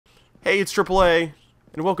Hey, it's AAA,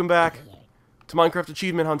 and welcome back to Minecraft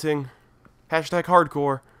achievement hunting.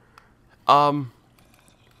 #hardcore. I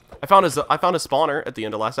found a spawner at the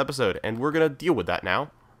end of last episode, and we're gonna deal with that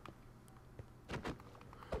now.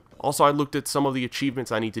 Also, I looked at some of the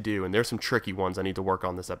achievements I need to do, and there's some tricky ones I need to work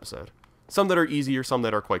on this episode. Some that are easier, some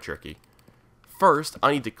that are quite tricky. First,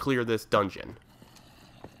 I need to clear this dungeon.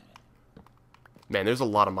 Man, there's a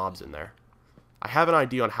lot of mobs in there. I have an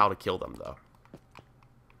idea on how to kill them, though.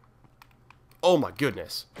 Oh my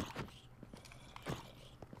goodness.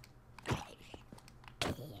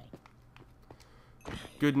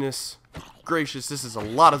 Goodness gracious, this is a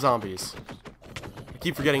lot of zombies. I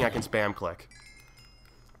keep forgetting I can spam click.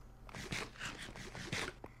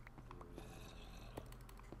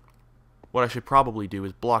 What I should probably do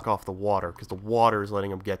is block off the water, because the water is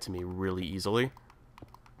letting them get to me really easily.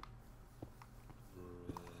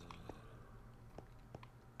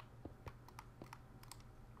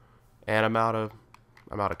 And I'm out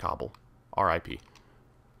of cobble. R.I.P.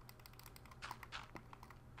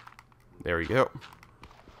 There we go.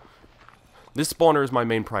 This spawner is my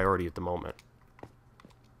main priority at the moment.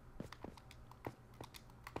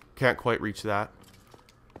 Can't quite reach that.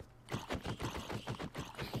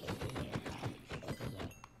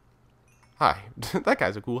 Hi. That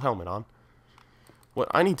guy's a cool helmet on. What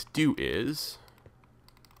I need to do is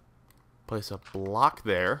place a block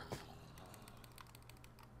there.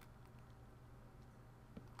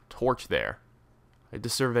 Torch there. I have to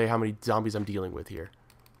survey how many zombies I'm dealing with here.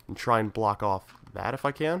 And try and block off that if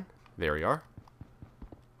I can. There we are.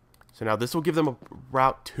 So now this will give them a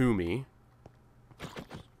route to me.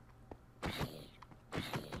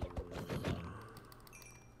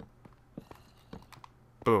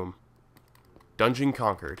 Boom. Dungeon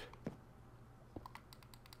conquered.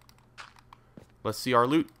 Let's see our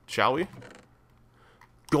loot, shall we?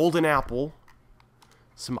 Golden apple.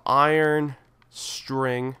 Some iron.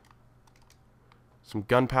 String. Some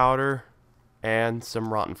gunpowder. And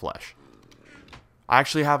some rotten flesh. I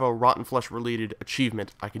actually have a rotten flesh related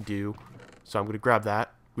achievement I can do. So I'm going to grab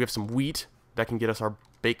that. We have some wheat that can get us our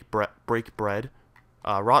break bread.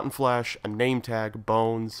 Rotten flesh, a name tag,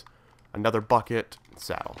 bones, another bucket,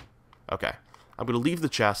 saddle. Okay. I'm going to leave the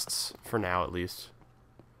chests, for now at least.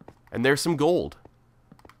 And there's some gold.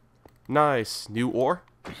 Nice. New ore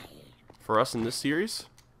for us in this series.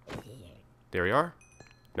 There we are.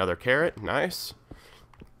 Another carrot. Nice.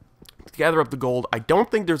 To gather up the gold, I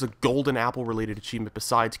don't think there's a golden apple related achievement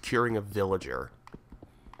besides curing a villager,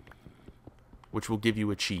 which will give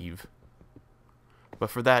you achieve. But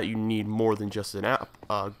for that, you need more than just an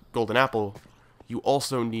golden apple. You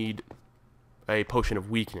also need a potion of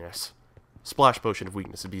weakness. Splash potion of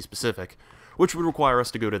weakness to be specific, which would require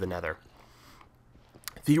us to go to the nether.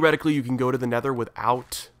 Theoretically, you can go to the nether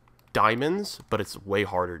without diamonds, but it's way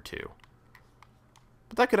harder too.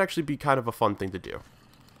 But that could actually be kind of a fun thing to do.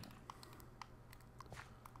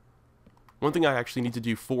 One thing I actually need to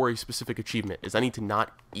do for a specific achievement is I need to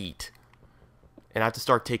not eat. And I have to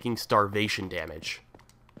start taking starvation damage.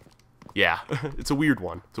 Yeah, it's a weird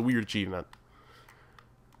one. It's a weird achievement.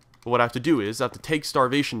 But what I have to do is I have to take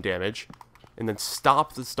starvation damage and then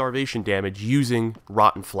stop the starvation damage using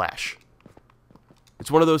rotten flesh. It's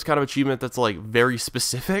one of those kind of achievement that's like very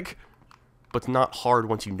specific, but it's not hard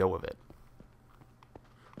once you know of it.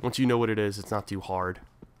 Once you know what it is, it's not too hard.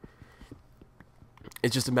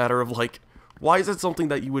 It's just a matter of like, why is that something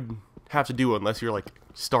that you would have to do unless you're like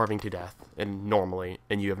starving to death and normally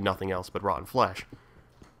and you have nothing else but rotten flesh?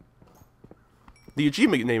 The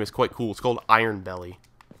achievement name is quite cool. It's called Iron Belly.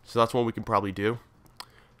 So that's one we can probably do.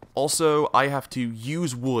 Also, I have to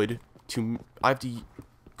use wood to... I have to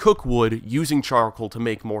cook wood using charcoal to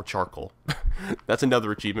make more charcoal. That's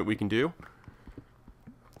another achievement we can do.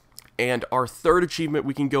 And our third achievement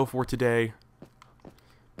we can go for today,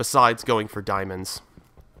 besides going for diamonds,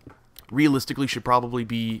 realistically should probably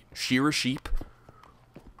be shear a sheep.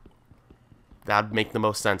 That'd make the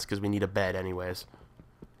most sense because we need a bed anyways.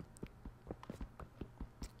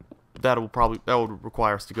 That would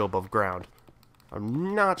require us to go above ground.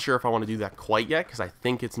 I'm not sure if I want to do that quite yet because I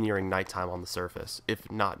think it's nearing nighttime on the surface,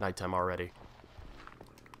 if not nighttime already.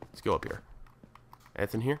 Let's go up here.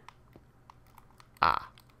 Anything here? Ah,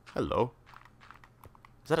 hello.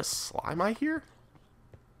 Is that a slime I hear?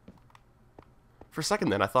 For a second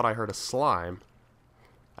then, I thought I heard a slime.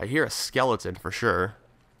 I hear a skeleton for sure.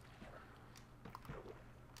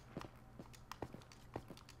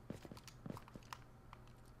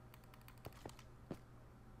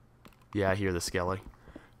 Yeah, I hear the skelly.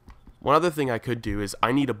 One other thing I could do is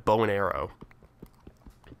I need a bow and arrow.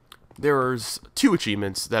 There's two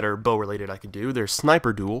achievements that are bow related I could do. There's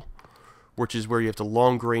Sniper Duel, which is where you have to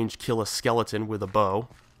long range kill a skeleton with a bow.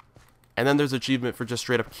 And then there's achievement for just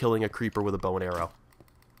straight up killing a creeper with a bow and arrow.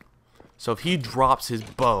 So if he drops his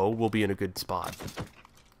bow, we'll be in a good spot.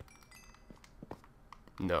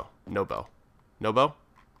 No bow. No bow?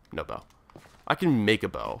 No bow. I can make a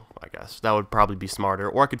bow, I guess. That would probably be smarter.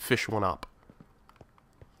 Or I could fish one up.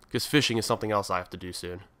 Because fishing is something else I have to do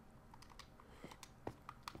soon.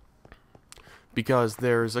 Because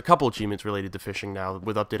there's a couple achievements related to fishing now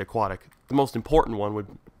with Update Aquatic. The most important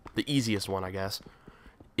one, the easiest one, I guess,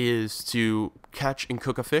 is to catch and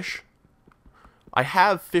cook a fish. I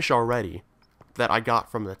have fish already that I got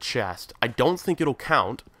from the chest. I don't think it'll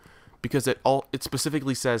count because it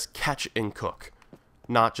specifically says catch and cook,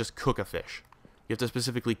 not just cook a fish. You have to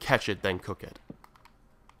specifically catch it, then cook it.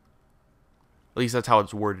 At least that's how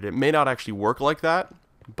it's worded. It may not actually work like that,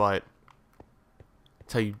 but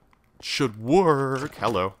that's how you should work.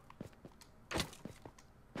 Hello.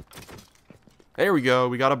 There we go.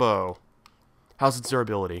 We got a bow. How's its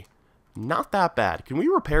durability? Not that bad. Can we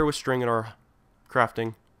repair with string in our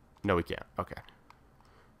crafting? No, we can't. Okay.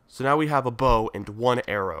 So now we have a bow and one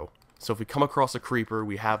arrow. So if we come across a creeper,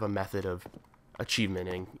 we have a method of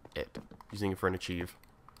achievementing it. Using it for an achieve.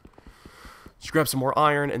 Let's grab some more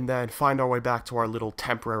iron and then find our way back to our little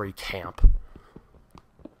temporary camp.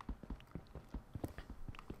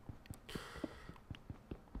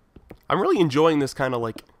 I'm really enjoying this kind of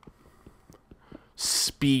like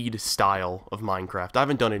speed style of Minecraft. I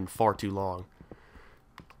haven't done it in far too long.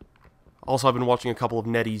 Also, I've been watching a couple of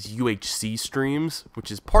Nettie's UHC streams,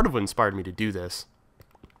 which is part of what inspired me to do this.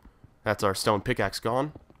 That's our stone pickaxe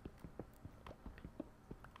gone.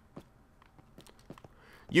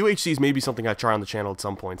 UHC is maybe something I try on the channel at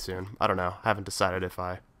some point soon. I don't know. I haven't decided if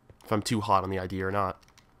I'm too hot on the idea or not.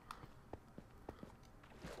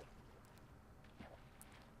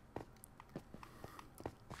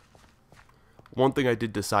 One thing I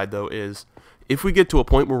did decide, though, is if we get to a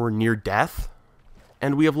point where we're near death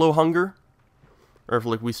and we have low hunger, or if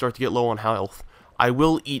like we start to get low on health, I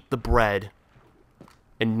will eat the bread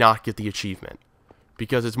and not get the achievement.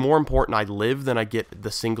 Because it's more important I live than I get the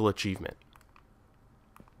single achievement.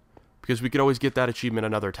 Because we could always get that achievement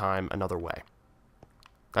another time, another way.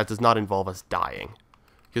 That does not involve us dying.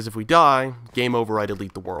 Because if we die, game over, I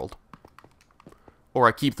delete the world. Or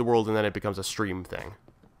I keep the world and then it becomes a stream thing.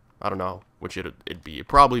 I don't know which it'd be. It'd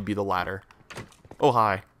probably be the latter. Oh,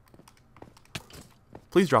 hi.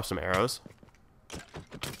 Please drop some arrows.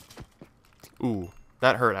 Ooh,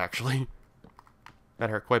 that hurt, actually. That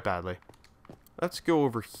hurt quite badly. Let's go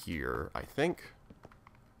over here, I think.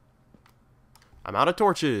 I'm out of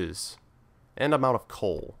torches. And I'm out of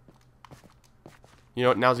coal. You know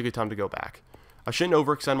what? Now's a good time to go back. I shouldn't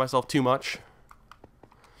overextend myself too much.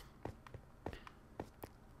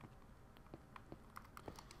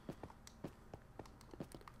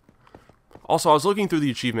 Also, I was looking through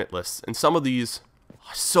the achievement lists, and some of these...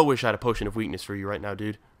 I so wish I had a potion of weakness for you right now,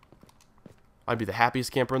 dude. I'd be the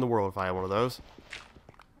happiest camper in the world if I had one of those.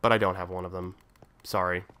 But I don't have one of them.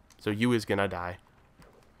 Sorry. So you is gonna die.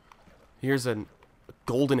 Here's a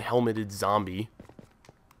golden helmeted zombie.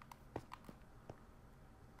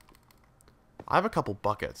 I have a couple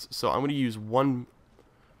buckets, so I'm gonna use one...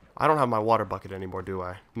 I don't have my water bucket anymore, do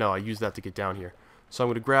I? No, I used that to get down here. So I'm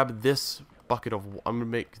gonna grab this bucket of... I'm gonna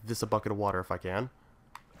make this a bucket of water if I can.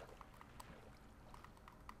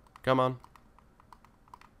 Come on.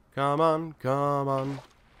 Come on, come on.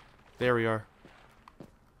 There we are.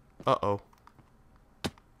 Uh-oh.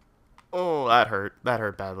 Oh, that hurt. That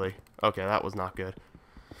hurt badly. Okay, that was not good.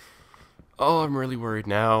 Oh, I'm really worried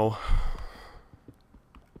now.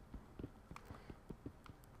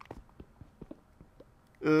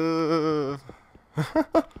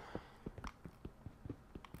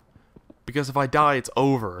 Because if I die, it's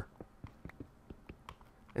over.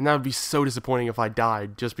 And that would be so disappointing if I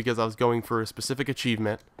died just because I was going for a specific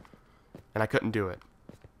achievement and I couldn't do it.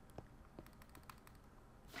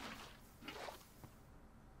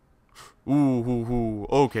 Ooh.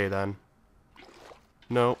 Okay, then.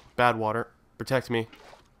 No, bad water. Protect me.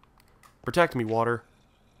 Protect me, water.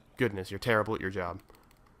 Goodness, you're terrible at your job.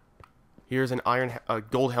 Here's an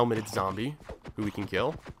gold helmeted zombie who we can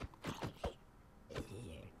kill.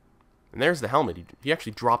 And there's the helmet. He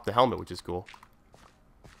actually dropped the helmet, which is cool.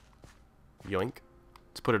 Yoink.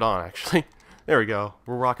 Let's put it on, actually. There we go.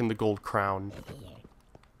 We're rocking the gold crown.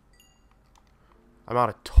 I'm out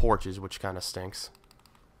of torches, which kind of stinks.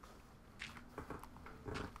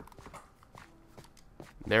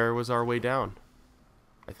 There was our way down.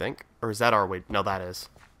 I think. Or is that our way? No, that is.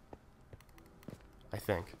 I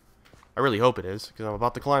think. I really hope it is, because I'm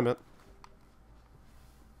about to climb it.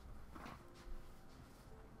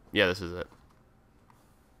 Yeah, this is it.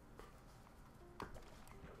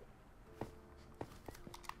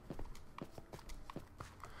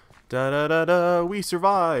 Da-da-da-da, we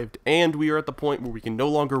survived! And we are at the point where we can no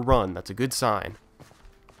longer run. That's a good sign.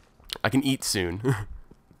 I can eat soon.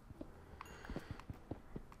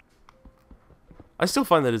 I still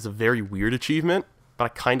find that it's a very weird achievement, but I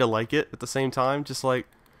kind of like it at the same time. Just like,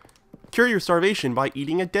 cure your starvation by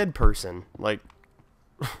eating a dead person. Like,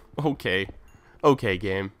 okay. Okay,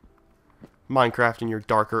 game. Minecraft and your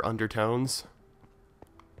darker undertones.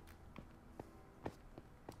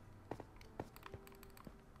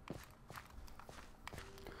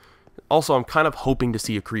 Also, I'm kind of hoping to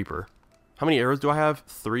see a creeper. How many arrows do I have?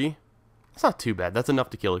 3? That's not too bad. That's enough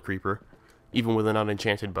to kill a creeper, even with an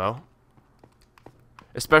unenchanted bow.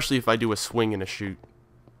 Especially if I do a swing and a shoot.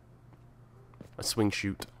 A swing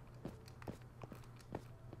shoot.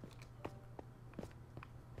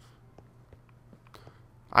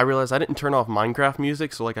 I realized I didn't turn off Minecraft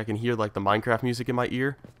music, so like I can hear like the Minecraft music in my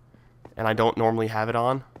ear. And I don't normally have it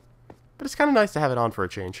on. But it's kind of nice to have it on for a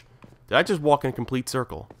change. Did I just walk in a complete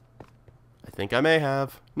circle? I think I may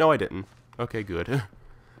have. No, I didn't. Okay, good.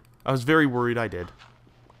 I was very worried I did.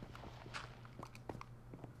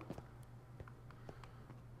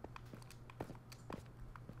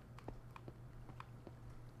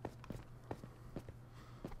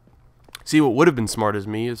 See, what would have been smart as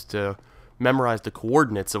me is to memorize the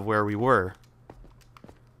coordinates of where we were.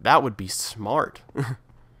 That would be smart.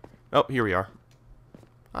 Oh, here we are.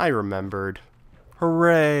 I remembered.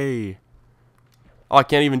 Hooray! Oh, I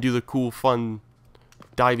can't even do the cool, fun,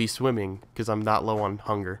 divey swimming because I'm that low on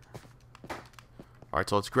hunger. Alright,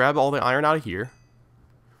 so let's grab all the iron out of here.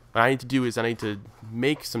 What I need to do is I need to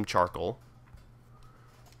make some charcoal.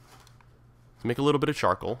 Let's make a little bit of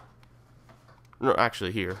charcoal. No,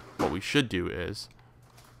 actually here, what we should do is,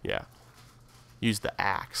 yeah, use the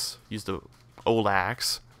axe. Use the old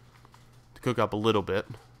axe to cook up a little bit.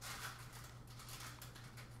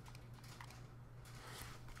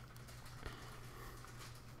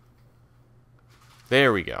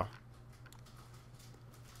 There we go.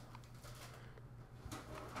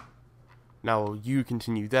 Now you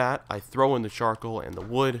continue that. I throw in the charcoal and the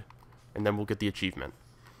wood, and then we'll get the achievement.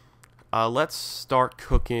 Let's start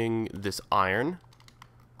cooking this iron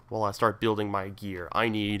while I start building my gear. I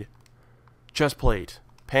need chest plate,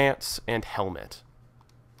 pants, and helmet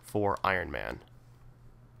for Iron Man.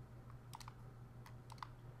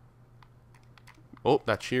 Oh,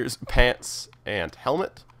 that cheers. Pants and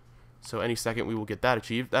helmet. So any second we will get that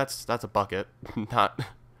achieved. That's a bucket. Not...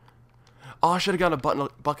 Oh, I should have gotten a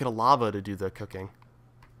bucket of lava to do the cooking.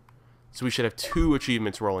 So we should have 2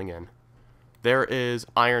 achievements rolling in. There is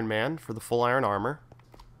Iron Man for the full iron armor.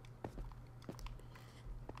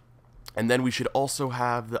 And then we should also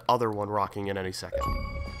have the other one rocking in any second.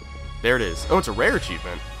 There it is. Oh, it's a rare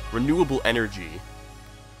achievement. Renewable energy.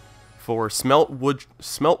 For smelt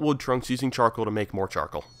wood trunks using charcoal to make more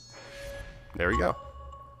charcoal. There we go.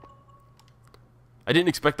 I didn't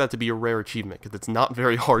expect that to be a rare achievement because it's not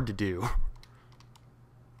very hard to do.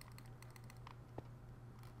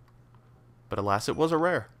 But alas, it was a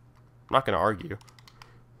rare. I'm not going to argue.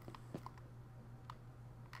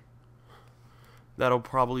 That'll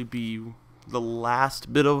probably be the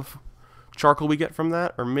last bit of charcoal we get from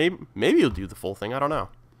that. Or maybe you'll do the full thing. I don't know.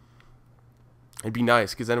 It'd be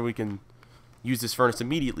nice because then we can use this furnace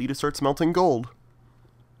immediately to start smelting gold.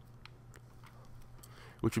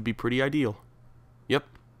 Which would be pretty ideal. Yep.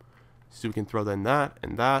 So we can throw in that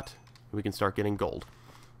and that. And we can start getting gold.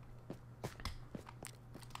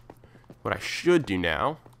 What I should do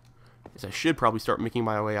now is I should probably start making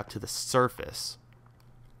my way up to the surface.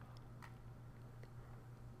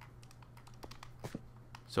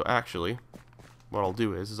 So actually, what I'll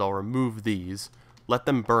do is I'll remove these, let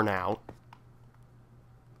them burn out,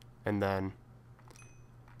 and then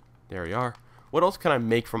there we are. What else can I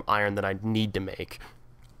make from iron that I need to make?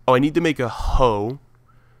 Oh, I need to make a hoe.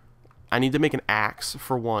 I need to make an axe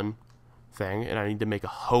for one thing, and I need to make a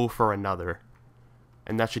hoe for another.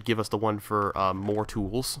 And that should give us the one for more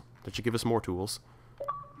tools. That should give us more tools.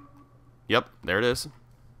 Yep, there it is.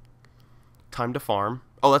 Time to farm.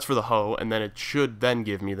 Oh, that's for the hoe, and then it should then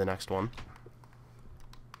give me the next one.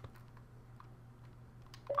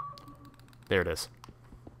 There it is.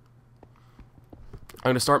 I'm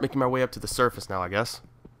going to start making my way up to the surface now, I guess.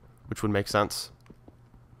 Which would make sense.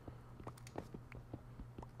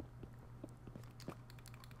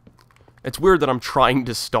 It's weird that I'm trying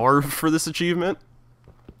to starve for this achievement.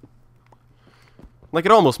 Like,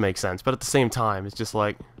 it almost makes sense, but at the same time, it's just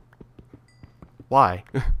like... Why?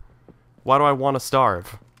 Why do I want to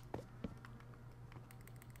starve?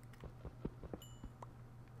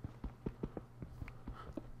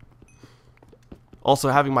 Also,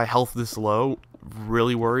 having my health this low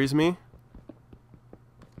really worries me.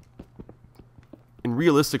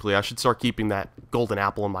 realistically, I should start keeping that golden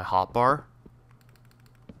apple in my hotbar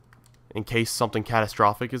in case something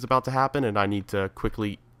catastrophic is about to happen and I need to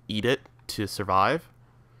quickly eat it to survive.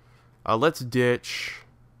 Let's ditch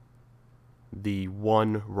the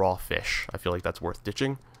one raw fish. I feel like that's worth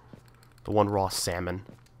ditching. The one raw salmon.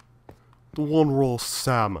 The one raw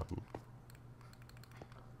salmon.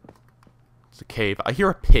 It's a cave. I hear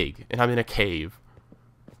a pig, and I'm in a cave.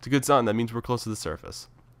 It's a good sign. That means we're close to the surface.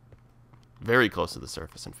 Very close to the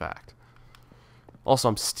surface, in fact. Also,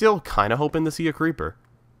 I'm still kind of hoping to see a creeper.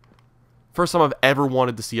 First time I've ever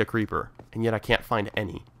wanted to see a creeper, and yet I can't find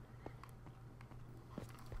any.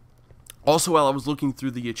 Also, while I was looking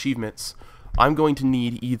through the achievements, I'm going to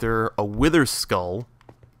need either a wither skull,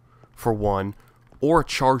 for one, or a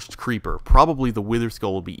charged creeper. Probably the wither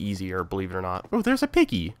skull will be easier, believe it or not. Oh, there's a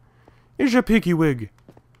piggy. Here's a piggy wig.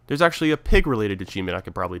 There's actually a pig-related achievement I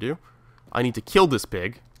could probably do. I need to kill this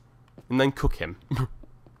pig, and then cook him.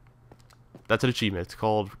 That's an achievement. It's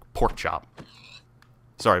called pork chop.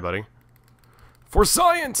 Sorry, buddy. For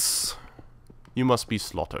science! You must be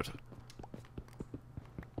slaughtered.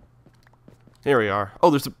 Here we are. Oh,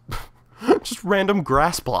 there's a just random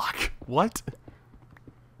grass block. What?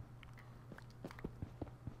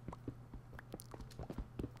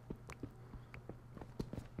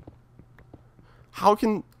 How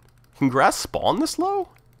can grass spawn this low?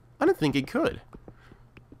 I didn't think it could.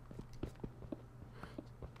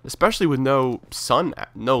 Especially with no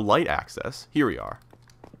light access. Here we are.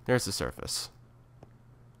 There's the surface.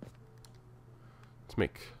 Let's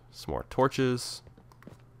make some more torches.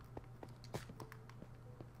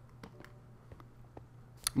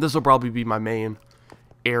 This will probably be my main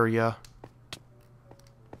area.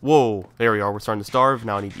 Whoa, there we are. We're starting to starve.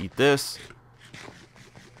 Now I need to eat this.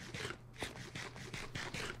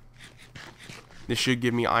 This should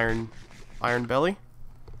give me iron belly.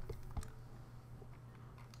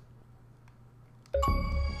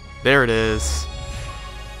 There it is.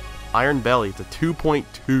 Iron belly to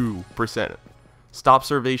 2.2%. Stop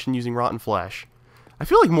starvation using rotten flesh. I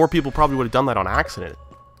feel like more people probably would have done that on accident.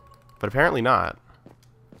 But apparently not.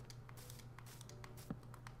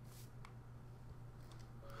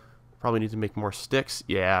 Probably need to make more sticks.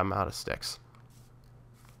 Yeah, I'm out of sticks.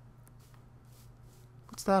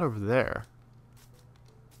 What's that over there?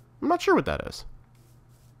 I'm not sure what that is.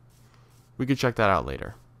 We could check that out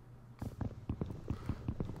later.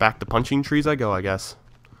 Back to punching trees I go, I guess.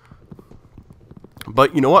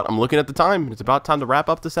 But you know what? I'm looking at the time. It's about time to wrap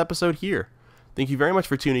up this episode here. Thank you very much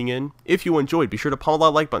for tuning in. If you enjoyed, be sure to pummel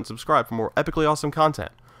that like button, subscribe for more epically awesome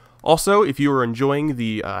content. Also, if you are enjoying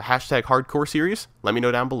the hashtag hardcore series, let me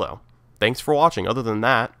know down below. Thanks for watching. Other than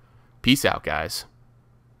that, peace out, guys.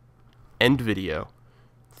 End video.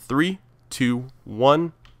 3, 2,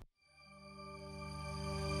 1.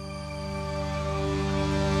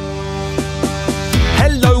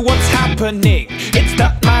 Hello, what's happening? It's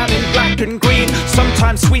that man in black and green.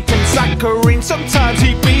 Sometimes sweet and saccharine. Sometimes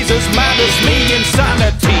he be as mad as me.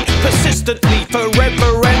 Insanity, persistently,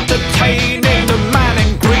 forever entertained.